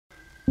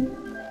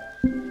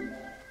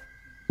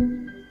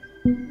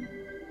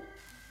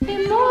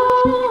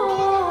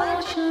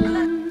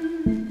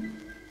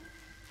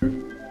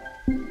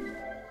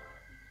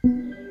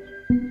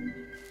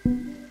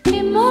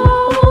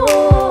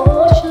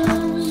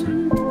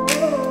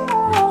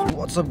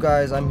What's up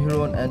guys, I'm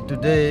Hiron and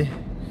today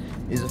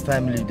is a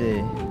family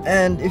day.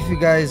 And if you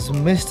guys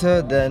missed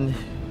her, then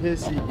here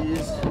she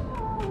is.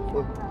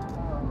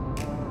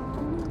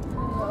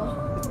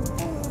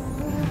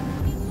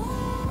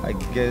 I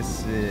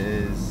guess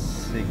is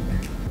sick.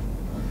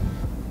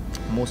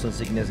 Motion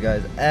sickness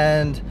guys.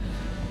 And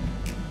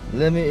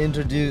let me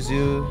introduce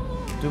you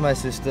to my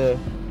sister.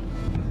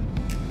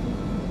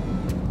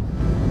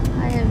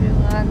 Hi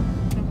everyone.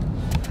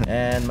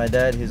 And my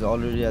dad, he's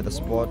already at the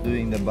spot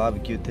doing the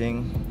barbecue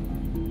thing.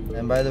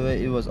 And by the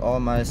way, it was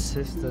all my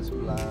sister's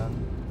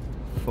plan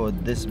for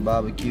this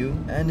barbecue,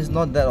 and it's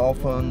not that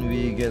often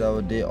we get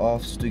our day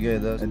offs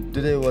together, and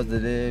today was the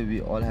day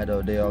we all had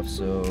our day off,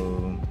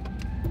 so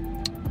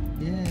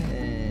yeah.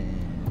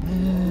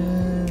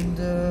 And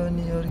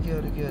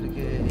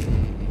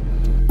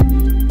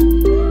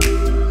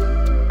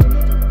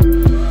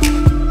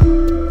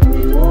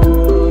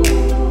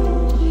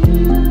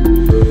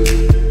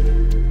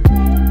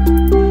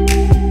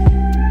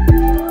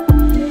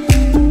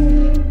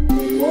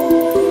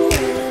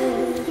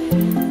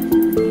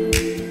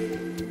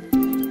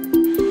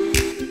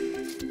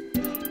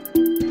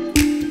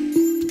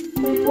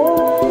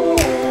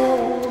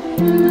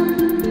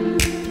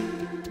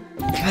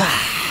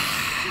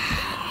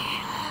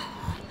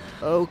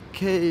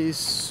okay,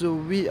 so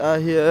we are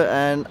here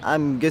and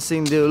I'm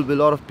guessing there will be a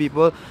lot of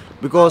people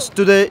because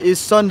today is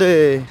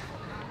Sunday.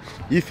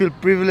 You feel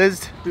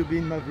privileged to be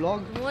in my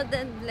vlog? More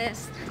than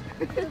blessed.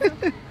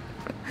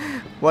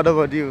 What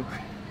about you?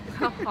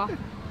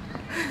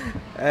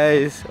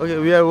 Guys, okay,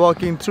 we are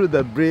walking through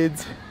the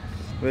bridge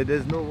where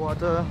there's no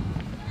water,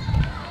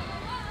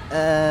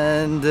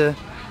 and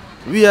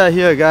we are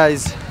here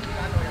guys.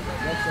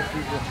 Lots of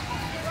people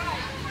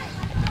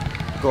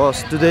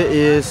because today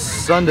is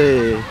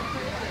Sunday.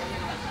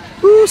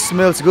 Ooh,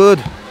 smells good.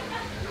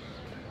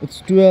 It's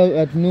 12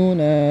 at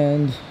noon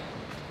and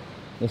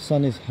the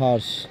sun is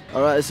harsh.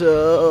 Alright,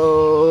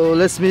 so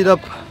let's meet up.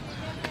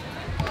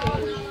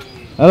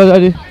 Hello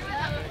Daddy.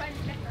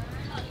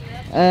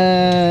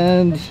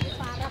 And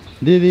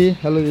Didi.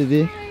 Hello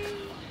Didi.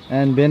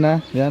 And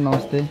Bena. Yeah,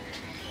 namaste.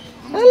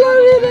 Hello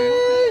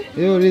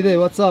Didi. Yo Didi,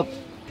 what's up?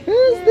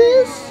 Who's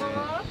this?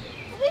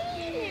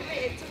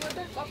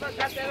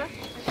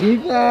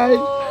 Ivan.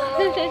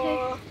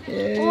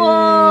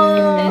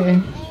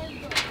 Whoa.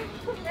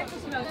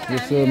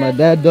 So my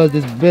dad does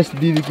this best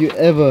BBQ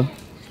ever.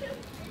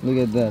 Look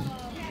at that.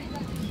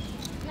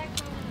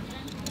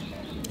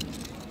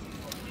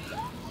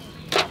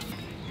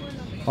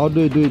 How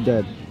do you do it,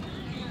 Dad?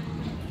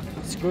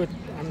 It's good.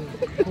 I'm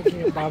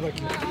cooking a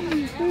barbecue.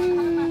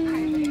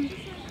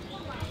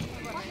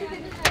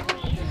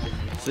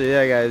 So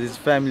yeah guys, it's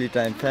family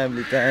time,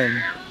 family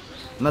time.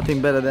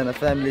 Nothing better than a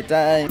family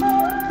time.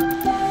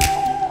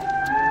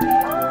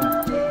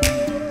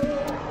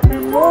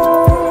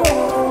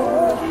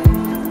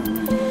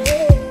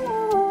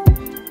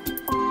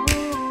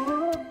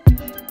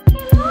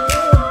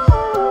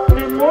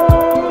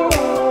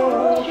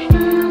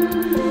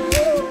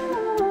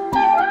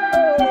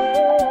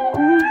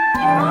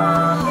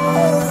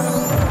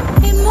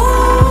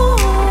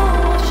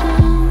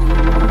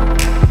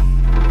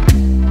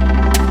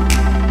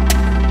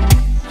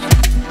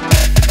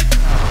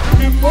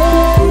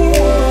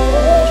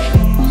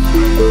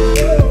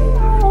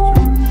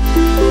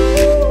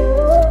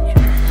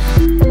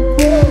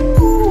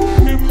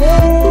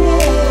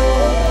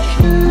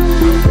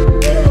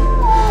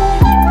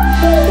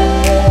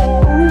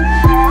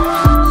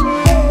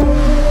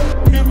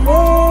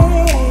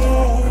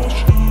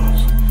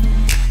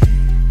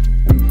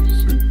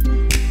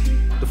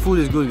 Food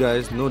is good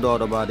guys, no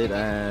doubt about it,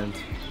 and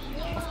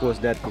of course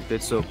Dad cooked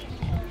it. So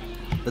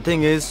the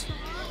thing is,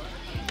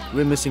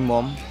 we're missing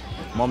Mom.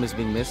 Mom is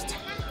being missed,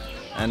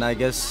 and I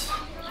guess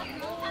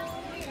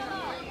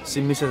she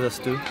misses us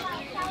too.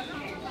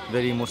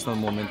 Very emotional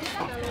moment.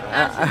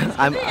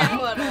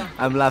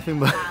 I'm laughing,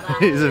 but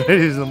it's a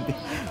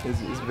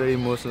it's very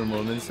emotional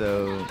moment.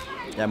 So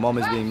yeah, Mom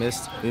is being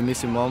missed. We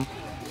miss you, Mom.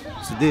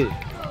 So Dee,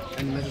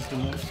 any message to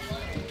Mom?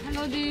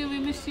 Hello Dee, we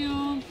miss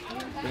you.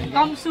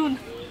 Come soon.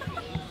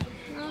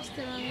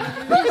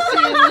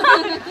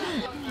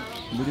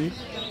 Didi?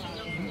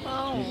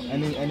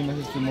 Any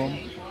message to Mom?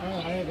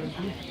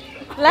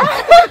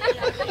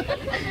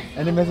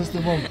 Any message to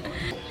Mom?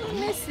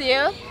 Miss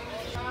you.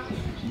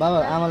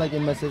 Baba, I'm like a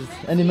message.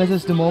 Any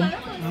message to Mom?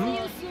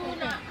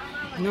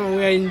 No,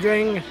 we are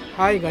enjoying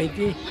high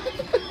gaiti.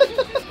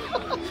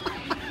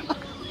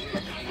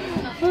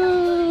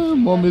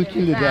 Mom will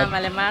kill you, Dad.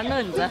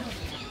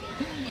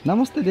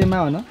 Namaste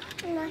Dema, no?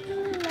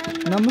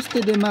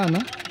 Namaste Dema, no?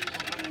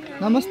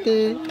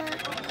 Namaste.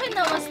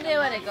 Namaste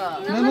भनेको.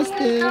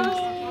 Namaste.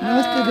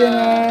 Namaste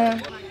Dema.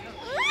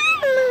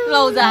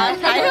 लौजा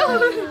खायो.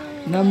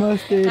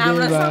 Namaste Dema.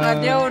 राम्रोसँग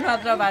देऊ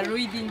नत्र भए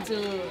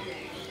रुइदिन्छु.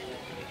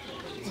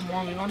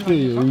 We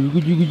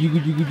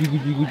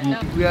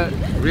are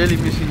really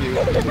missing you.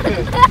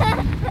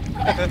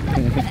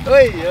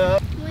 Oi,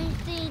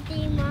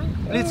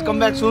 please come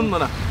back soon,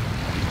 Mana.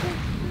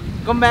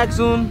 Come back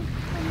soon.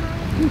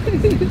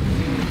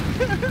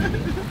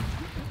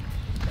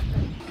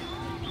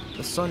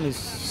 The sun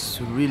is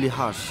really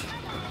harsh.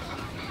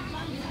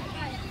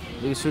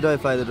 Should I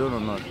fly the drone or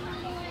not?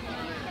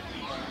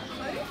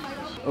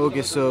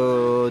 Okay,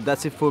 so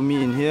that's it for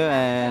me in here,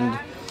 and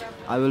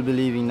I will be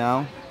leaving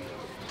now.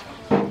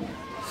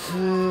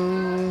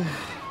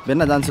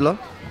 Benna dance lo.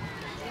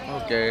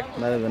 Okay.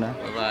 Bye Benna.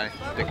 Bye bye.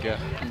 Take care.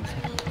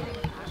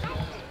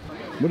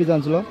 Budi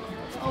dance lo.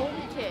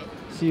 Okay.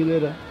 See you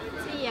later.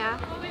 See ya.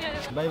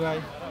 Bye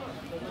bye.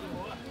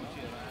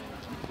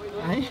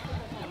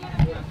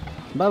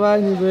 Bye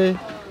bye Nibe.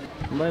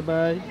 Bye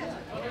bye.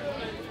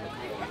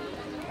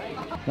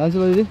 Dance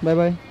lo Didi. Bye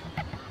bye.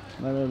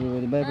 Bye bye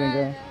everybody. Bye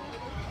Priyanka.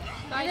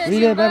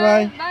 Bye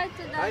bye. Bye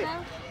to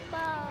Dada.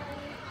 Bye.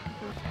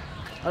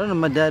 I don't know,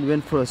 my dad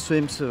went for a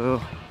swim,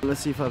 so let's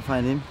see if I'll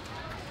find him.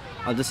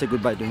 I'll just say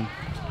goodbye to him.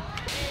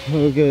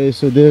 Okay,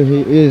 so there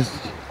he is.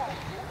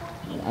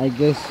 I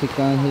guess he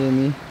can't hear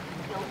me.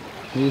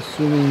 He's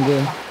swimming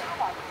there.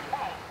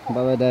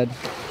 Bye bye Dad.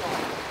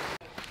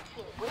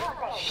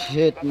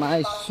 Shit,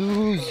 my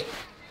shoes.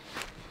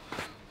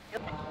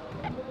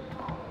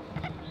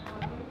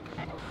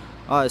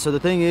 Alright, so the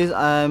thing is,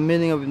 I'm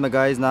meeting up with my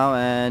guys now,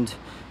 and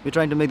we're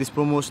trying to make this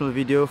promotional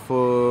video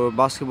for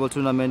basketball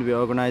tournament we're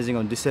organizing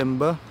on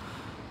December,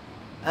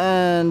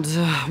 and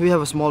we have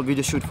a small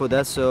video shoot for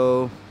that.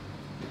 So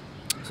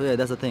yeah,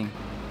 that's the thing.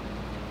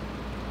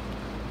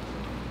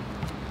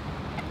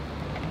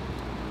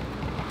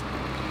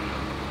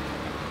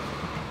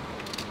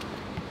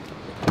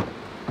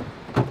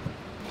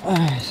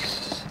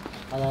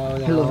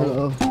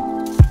 Hello.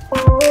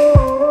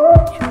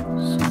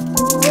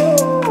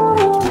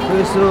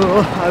 Okay, so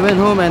I went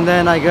home and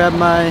then I grabbed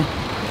my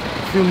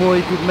few more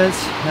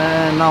equipments,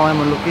 and now I'm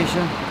on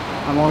location.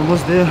 I'm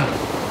almost there.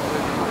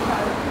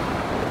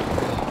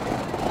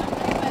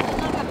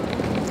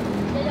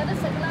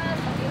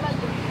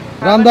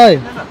 Ramdai,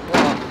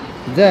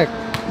 Jack,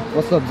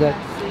 what's up Jack?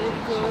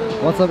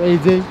 What's up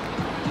AJ?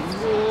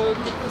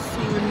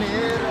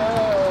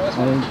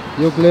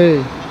 You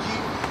play.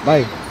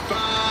 Bye.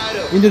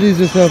 Introduce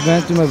yourself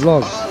man to my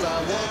vlog.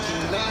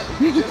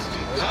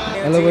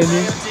 Hello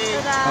Wendy.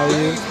 How are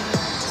you?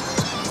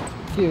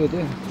 See you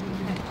there.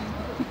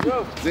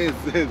 This.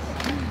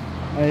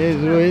 Hey,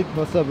 Rohit.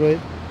 What's up, Rohit?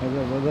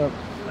 What's up?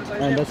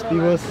 And that's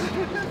Pivos.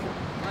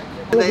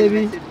 Hello,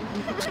 baby.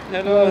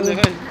 Hello.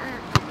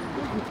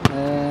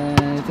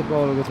 And it's a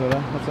Paulo.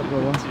 What's up,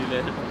 Paulo? See you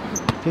later.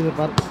 Here's the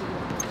parts.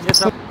 Yes,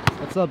 sir.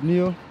 What's up,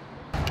 Neo?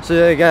 So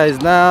yeah,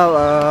 guys.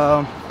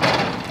 Now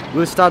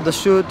we'll start the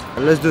shoot.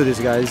 Let's do this,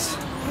 guys.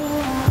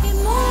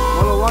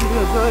 Hello, 1,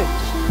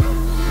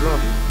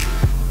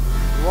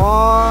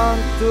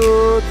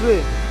 2,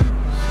 3.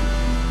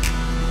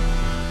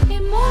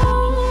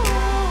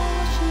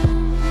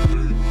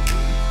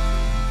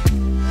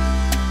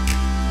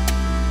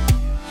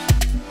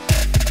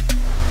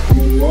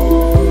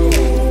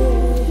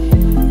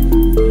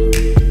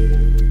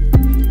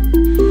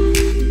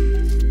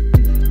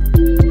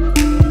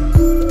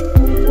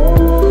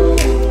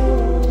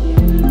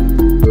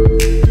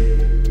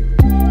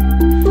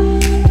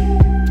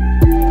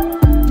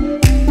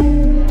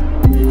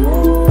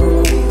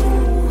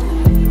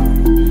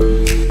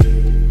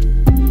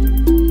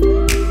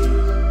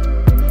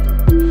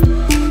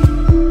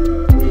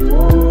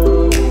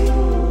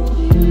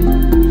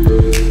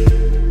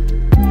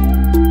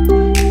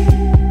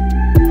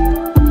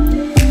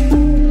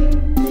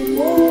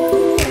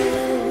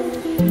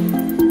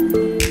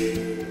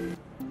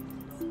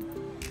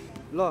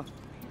 Lo.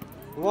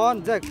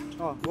 1, Jack.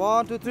 Oh,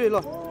 1, 2, 3,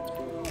 lo.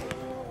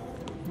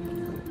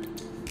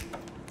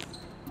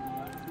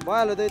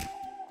 Bye, lo.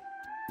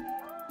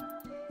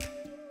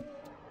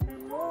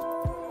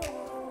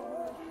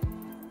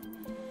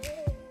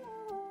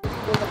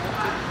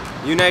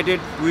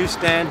 United, we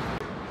stand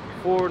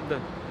For the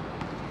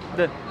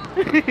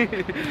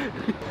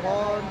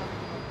 1,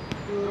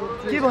 2,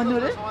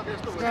 3.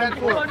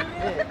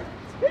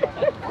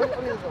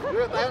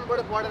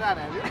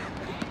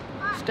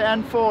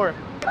 Stand for.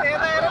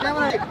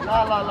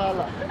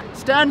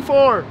 Stand for. Stand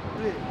for.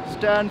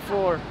 Stand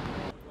for.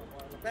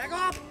 Back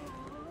up.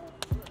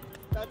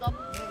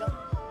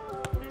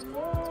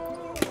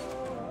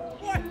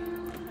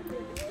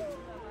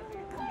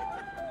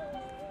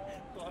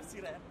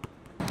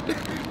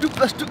 Two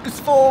plus two is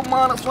 4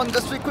 minus 1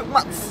 just 3 quick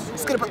maths. I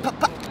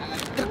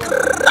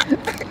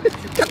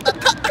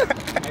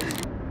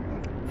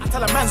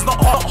tell a man's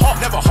not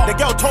hot, never hot. The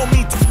girl told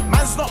me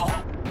man's not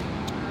hot.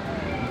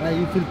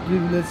 You feel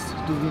privileged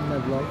to be in my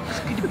vlog.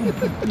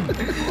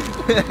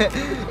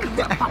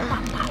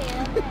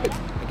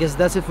 I guess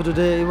that's it for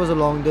today. It was a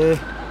long day.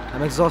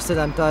 I'm exhausted,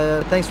 I'm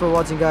tired. Thanks for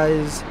watching,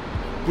 guys.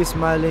 Keep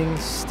smiling,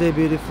 stay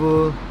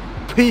beautiful.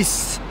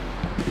 Peace.